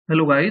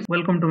Hello guys,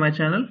 welcome to my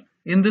channel.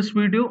 In this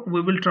video, we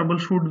will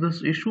troubleshoot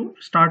this issue.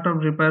 Startup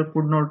repair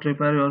could not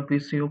repair your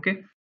PC,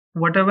 okay?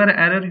 Whatever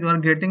error you are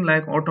getting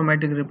like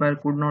automatic repair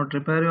could not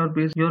repair your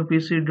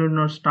PC did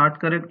not start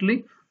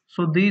correctly.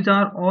 So these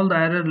are all the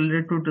errors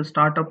related to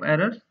startup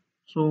errors.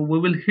 So we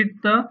will hit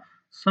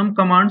some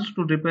commands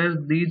to repair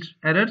these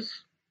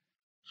errors.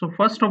 So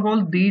first of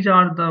all, these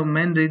are the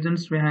main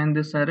reasons behind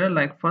this error.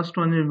 Like first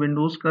one is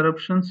Windows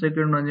corruption,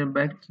 second one is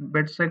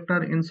bad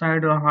sector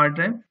inside your hard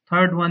drive,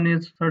 third one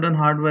is sudden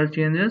hardware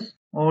changes,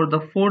 or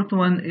the fourth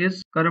one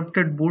is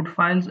corrupted boot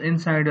files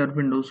inside your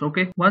Windows.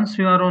 Okay, once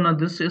you are on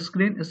this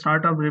screen,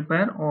 startup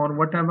repair or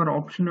whatever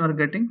option you are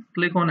getting,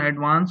 click on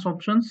advanced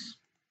options,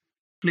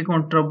 click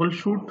on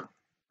troubleshoot,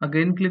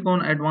 again click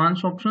on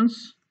advanced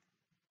options.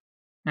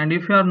 And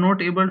if you are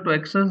not able to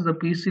access the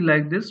PC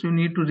like this, you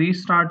need to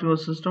restart your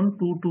system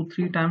 2 to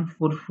 3 times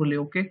forcefully.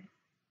 Okay,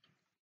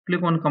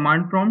 click on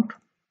command prompt.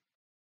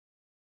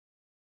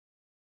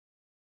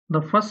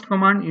 The first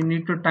command you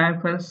need to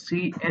type as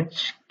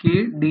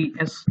chkdsk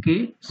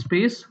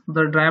space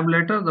the drive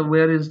letter, the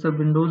where is the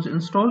Windows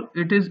install.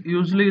 It is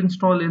usually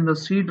installed in the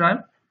C drive,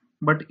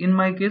 but in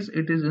my case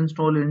it is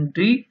installed in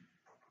D,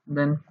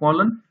 then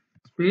colon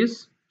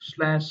space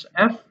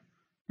 /F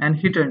and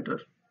hit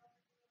enter.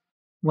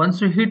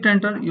 Once you hit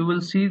enter, you will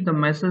see the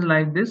message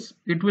like this.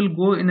 It will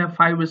go in a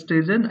 5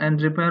 stages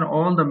and repair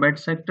all the bad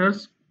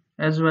sectors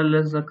as well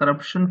as the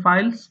corruption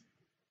files.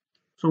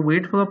 So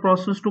wait for the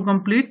process to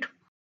complete.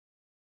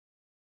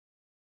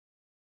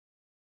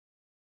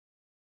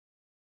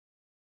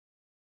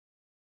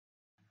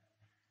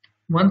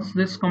 Once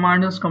this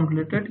command is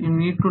completed, you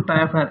need to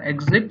type here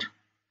exit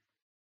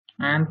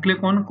and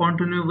click on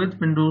continue with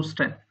Windows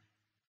 10.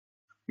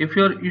 If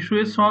your issue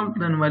is solved,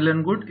 then well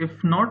and good.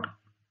 If not,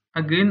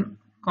 again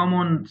come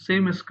on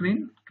same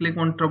screen, click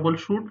on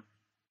troubleshoot,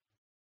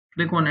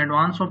 click on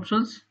advanced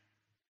options,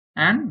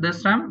 and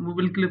this time we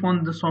will click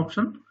on this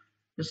option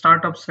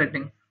startup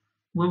setting.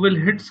 We will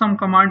hit some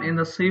command in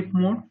the safe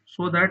mode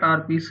so that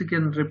our PC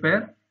can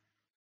repair.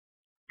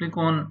 Click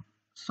on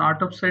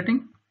startup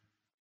setting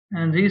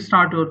and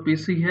restart your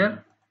PC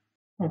here.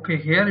 Okay,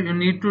 here you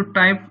need to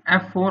type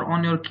F4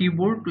 on your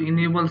keyboard to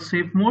enable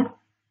safe mode.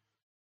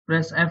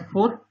 Press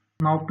F4.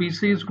 Now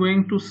PC is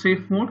going to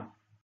safe mode.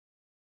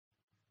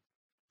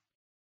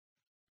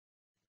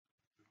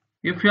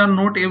 If you are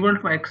not able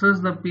to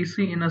access the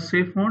PC in a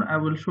safe mode, I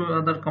will show you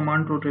other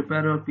command to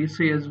repair your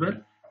PC as well.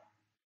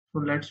 So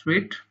let's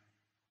wait.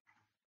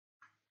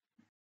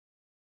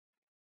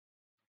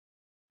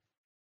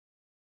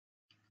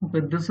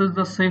 Okay, this is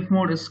the safe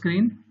mode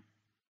screen.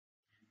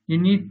 You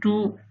need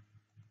to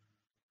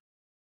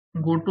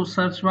go to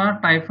search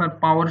bar, type for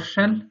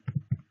PowerShell.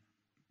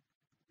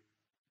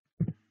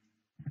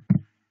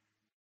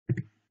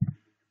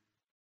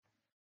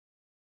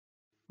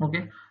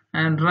 Okay,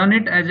 and run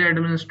it as an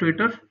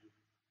administrator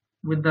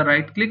with the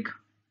right click.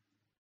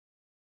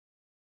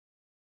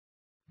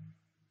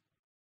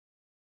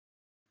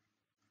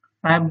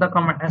 Type the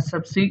command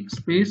sfc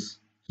space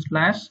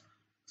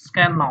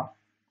 /scannow.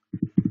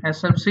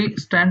 SFC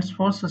stands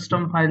for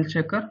System File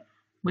Checker,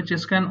 which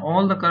scan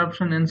all the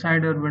corruption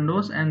inside your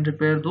Windows and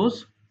repair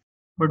those.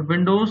 But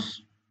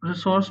Windows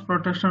Resource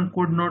Protection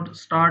could not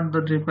start the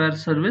repair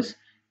service.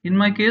 In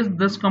my case,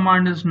 this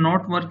command is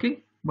not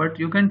working, but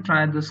you can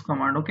try this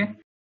command. Okay.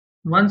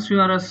 Once you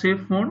are a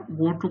safe mode,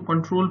 go to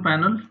Control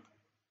Panel.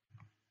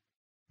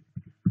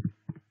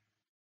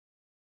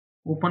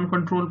 Open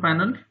Control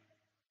Panel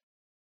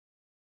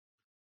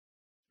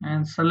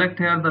and select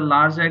here the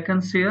large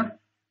icons here.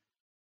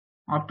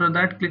 After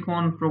that, click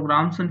on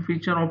Programs and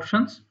Feature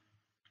Options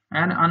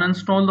and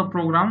uninstall the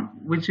program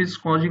which is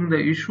causing the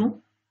issue.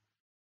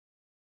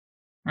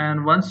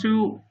 And once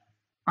you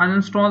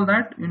uninstall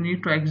that, you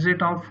need to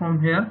exit out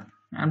from here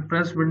and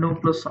press Windows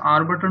plus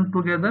R button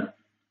together.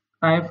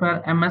 Type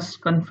here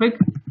msconfig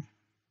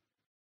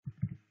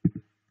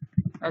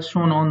as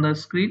shown on the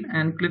screen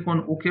and click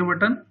on OK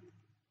button.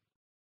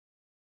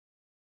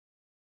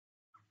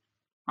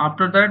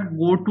 After that,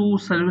 go to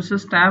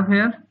Services tab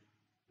here.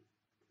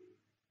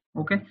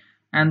 Okay,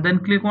 and then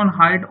click on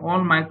Hide All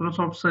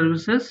Microsoft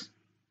Services.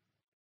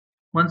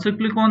 Once you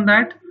click on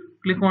that,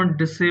 click on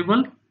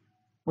Disable.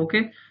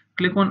 Okay,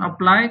 click on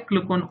Apply,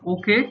 click on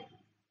OK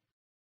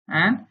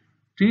and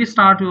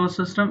restart your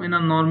system in a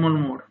normal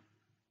mode.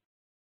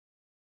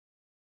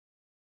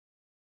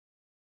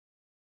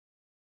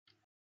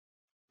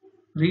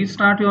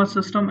 Restart your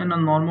system in a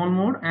normal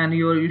mode and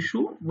your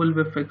issue will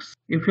be fixed.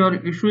 If your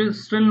issue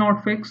is still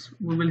not fixed,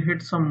 we will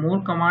hit some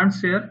more commands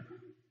here.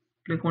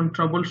 Click on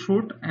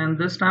troubleshoot and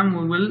this time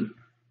we will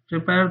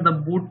repair the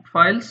boot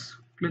files.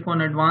 Click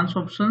on advanced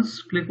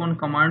options, click on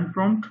command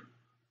prompt,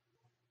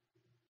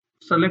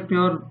 select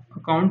your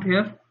account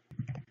here.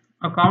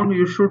 Account,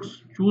 you should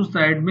choose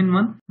the admin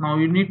one. Now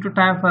you need to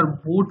type for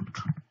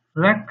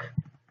bootrec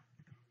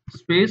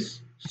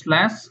space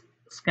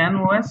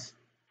 /scanos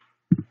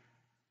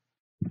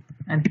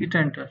and hit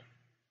enter.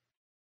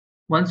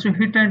 Once you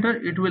hit enter,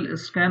 it will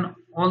scan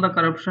all the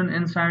corruption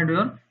inside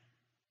your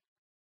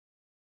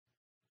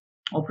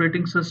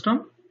operating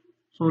system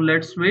So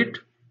let's wait.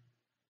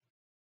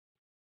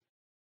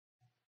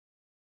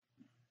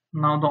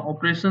 Now the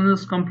operation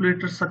is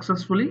completed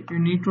successfully. You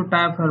need to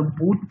type here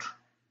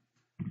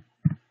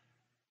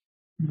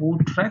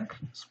bootrec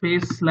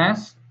space slash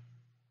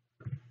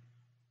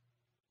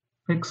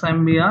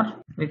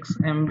fixmbr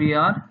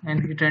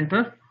and hit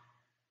enter.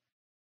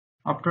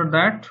 After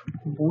that,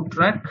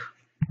 bootrec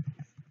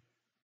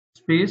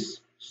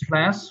space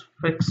slash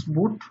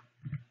fixboot.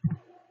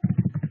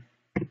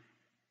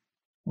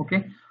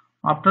 Okay.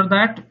 After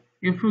that,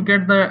 if you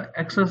get the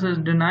access is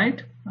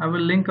denied, I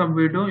will link a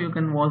video, you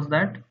can watch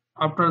that.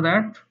 After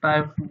that,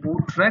 type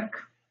bootrec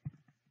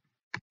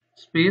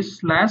space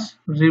slash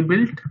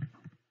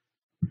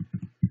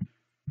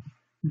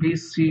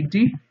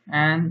rebuildbcd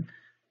and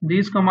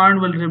these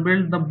command will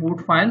rebuild the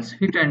boot files.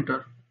 Hit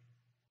enter.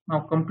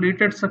 Now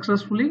completed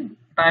successfully.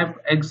 Type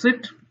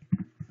exit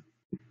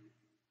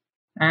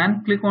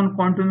and click on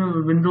continue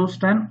with Windows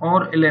 10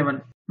 or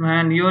 11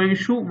 and your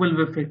issue will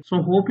be fixed.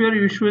 So hope your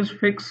issue is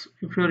fixed.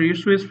 If your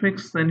issue is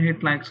fixed, then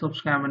hit like,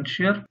 subscribe and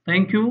share.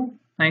 Thank you.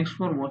 Thanks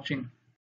for watching.